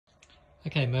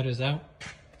Okay, motor's out.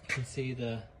 You can see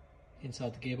the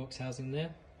inside the gearbox housing there.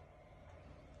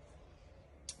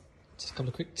 Just a couple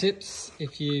of quick tips.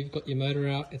 If you've got your motor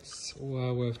out, it's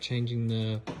well worth changing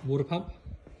the water pump.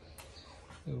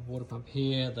 The water pump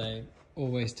here, they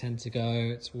always tend to go.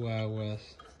 It's well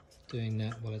worth doing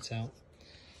that while it's out.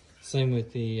 Same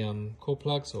with the core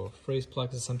plugs, or freeze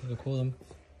plugs as some people call them.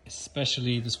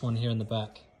 Especially this one here in the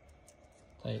back.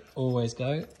 They always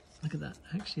go. Look at that.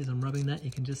 Actually, as I'm rubbing that,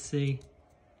 you can just see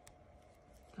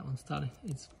that one's starting.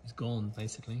 It's gone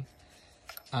basically,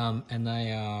 and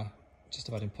they are just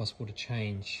about impossible to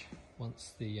change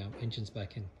once the engine's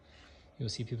back in. You'll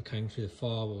see people going through the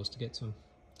firewalls to get to them.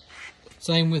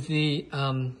 Same with the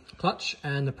clutch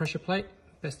and the pressure plate.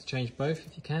 Best to change both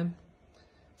if you can.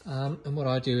 And what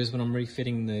I do is when I'm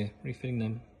refitting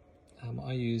them,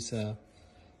 I use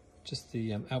just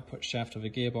the output shaft of a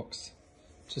gearbox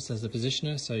just as the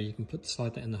positioner, so you can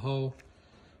slide that in the hole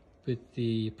with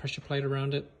the pressure plate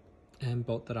around it and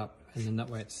bolt that up, and then that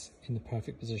way it's in the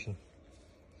perfect position.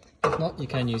 If not, you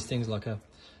can use things like a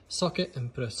socket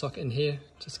and put a socket in here,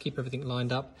 just keep everything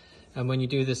lined up. And when you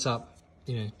do this up,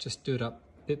 you know, just do it up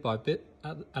bit by bit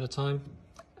at a time.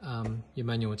 Your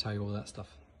manual will tell you all that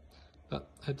stuff, but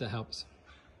I hope that helps.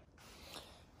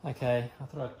 Okay, I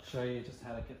thought I'd show you just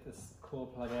how to get this core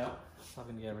plug out. It's not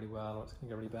going to go really well, or it's going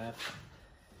to go really bad.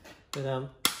 But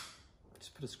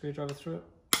just put a screwdriver through it.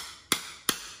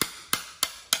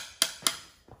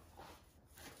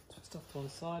 Twist off to one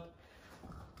side.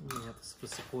 You have to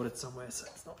support it somewhere so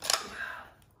it's not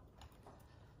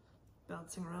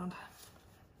bouncing around.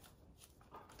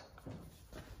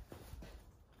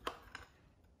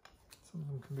 Some of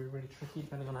them can be really tricky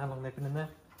depending on how long they've been in there.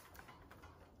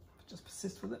 Just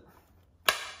persist with it.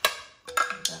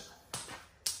 Like that.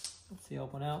 That's the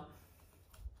old one out.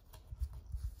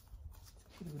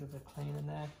 Get a bit of a clean in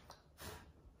there.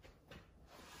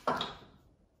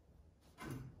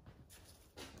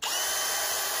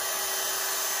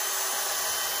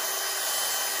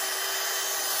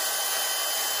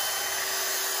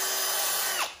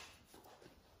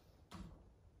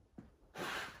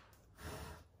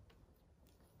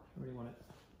 You really want it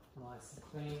nice and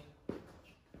clean.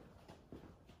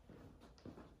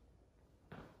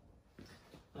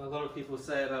 A lot of people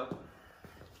say about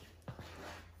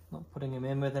not putting them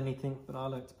in with anything, but I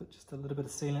like to put just a little bit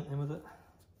of sealant in with it.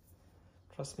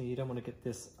 Trust me, you don't want to get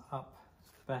this up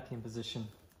back in position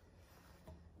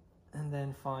and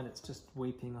then find it's just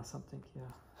weeping or something.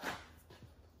 Yeah,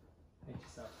 hate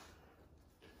yourself.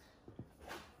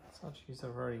 So I'll use a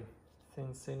very thin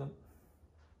sealant.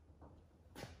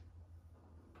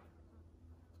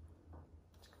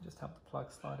 Which can just help the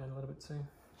plug slide in a little bit too.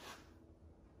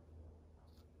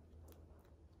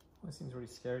 It seems really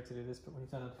scary to do this, but when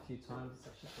you've done it a few times, it's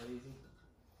actually quite easy.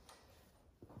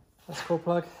 That's core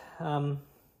plug.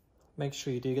 Make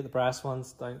sure you do get the brass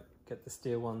ones. Don't get the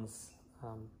steel ones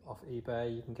off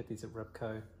eBay. You can get these at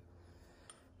Repco,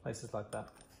 places like that.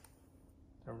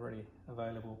 They're already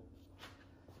available.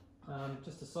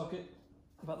 Just a socket,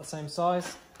 about the same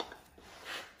size.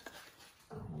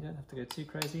 You don't have to go too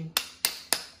crazy.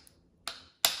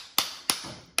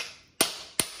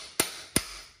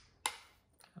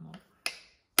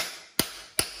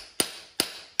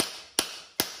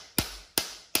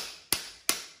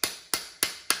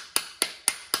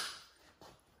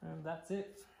 And that's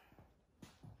it.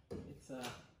 It's a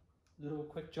little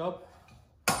quick job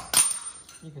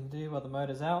you can do while the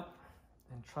motor's out,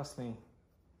 and trust me,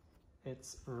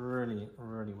 it's really,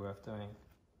 really worth doing.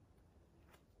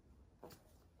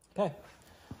 Okay,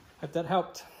 hope that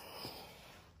helped.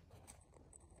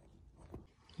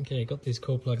 Okay, got these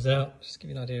core plugs out. Just give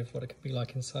you an idea of what it could be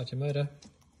like inside your motor.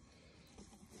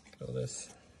 Look at all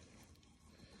this.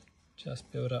 Just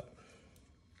built up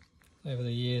over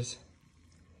the years.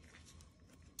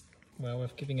 Well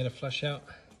worth giving it a flush out,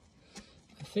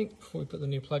 I think, before we put the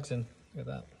new plugs in. Look at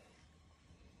that.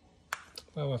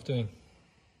 Well worth doing.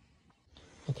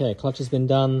 Okay, clutch has been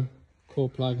done, core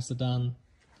plugs are done,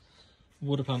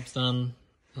 water pump's done.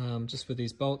 Just with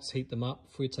these bolts, heat them up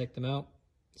before you take them out.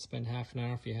 Spend half an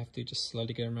hour if you have to, just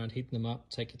slowly go around heating them up.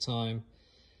 Take your time,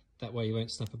 that way you won't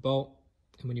snap a bolt.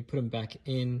 And when you put them back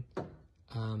in,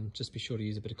 just be sure to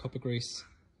use a bit of copper grease.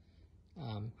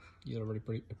 You'll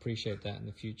really appreciate that in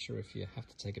the future if you have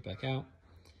to take it back out.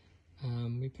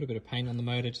 We put a bit of paint on the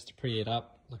motor just to pretty it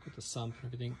up, like with the sump and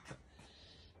everything. But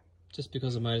just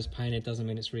because the motor's painted doesn't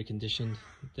mean it's reconditioned.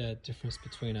 The difference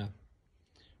between a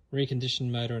reconditioned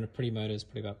motor and a pretty motor is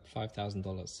probably about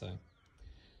 $5,000. So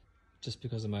just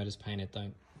because the motor's painted,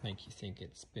 don't make you think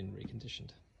it's been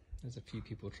reconditioned. There's a few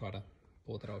people try to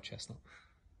board that old chestnut.